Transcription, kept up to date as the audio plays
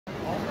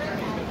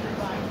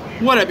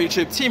What up,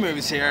 YouTube?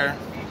 T-Movies here.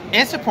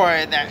 It's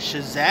reported that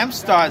Shazam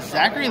star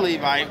Zachary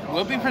Levi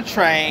will be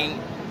portraying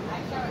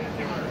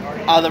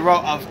the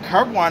role of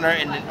Kurt Warner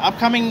in an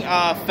upcoming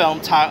film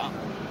titled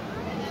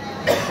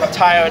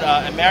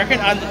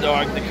American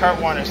Underdog, the Kurt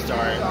Warner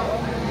story.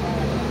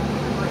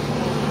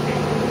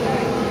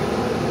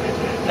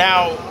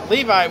 Now,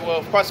 Levi will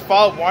of course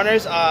follow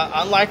Warner's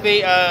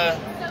unlikely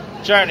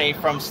journey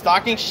from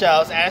stocking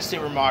shelves at a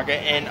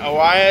supermarket in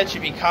Ohio to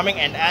becoming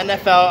an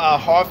NFL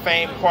Hall of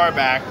Fame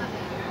quarterback.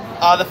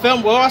 The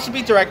film will also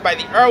be directed by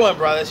the Erwin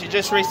brothers, who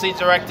just recently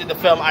directed the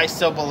film I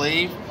Still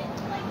Believe,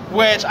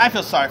 which I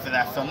feel sorry for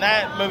that film.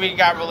 That movie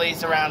got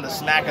released around the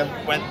smack of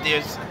when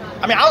there's...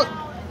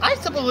 I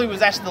Still Believe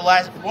was actually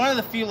one of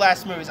the few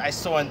last movies I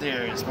saw in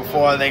theaters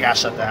before they got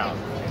shut down.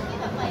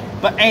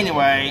 But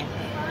anyway,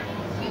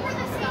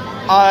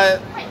 I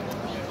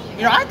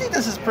think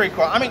this is pretty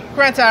cool. I mean,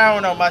 granted, I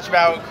don't know much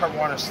about Kurt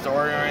Warner's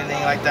story or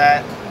anything like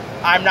that.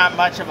 I'm not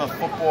much of a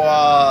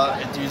football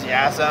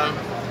enthusiasm.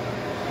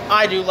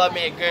 I do love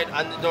me a good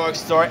underdog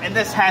story, and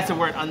this has the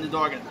word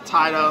underdog in the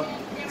title.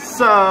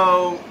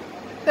 So,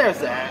 there's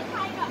that.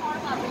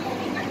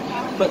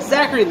 But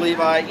Zachary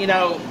Levi,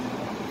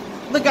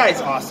 the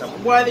guy's awesome.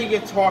 Whether you're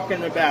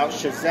talking about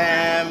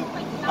Shazam,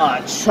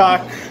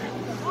 Chuck,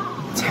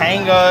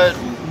 Tangled,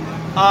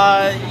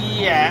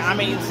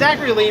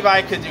 Zachary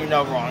Levi could do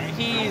no wrong.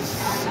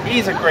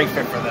 He's a great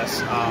fit for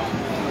this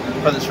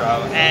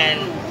role.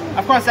 And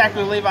of course,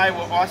 Zachary Levi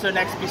will also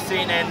next be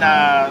seen in.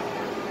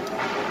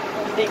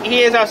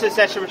 He is also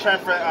set to return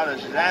for the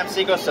Shazam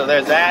sequel, so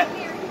there's that.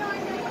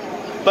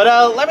 But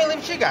let me leave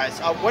it to you guys.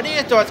 What are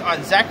your thoughts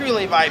on Zachary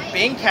Levi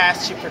being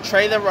cast to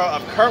portray the role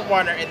of Kurt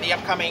Warner in the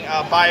upcoming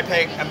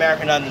biopic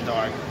American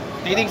Underdog?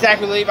 Do you think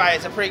Zachary Levi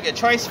is a pretty good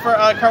choice for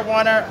Kurt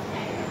Warner?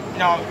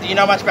 Do you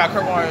know much about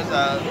Kurt Warner's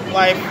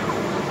life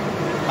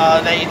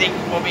that you think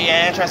will be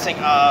an interesting,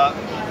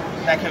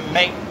 that could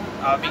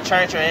be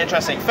turned into an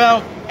interesting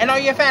film? And are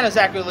you a fan of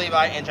Zachary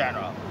Levi in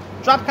general?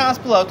 Drop comments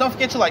below. Don't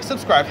forget to like,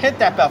 subscribe, hit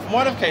that bell for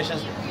more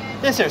notifications.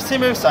 This is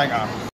T-Movies signing off.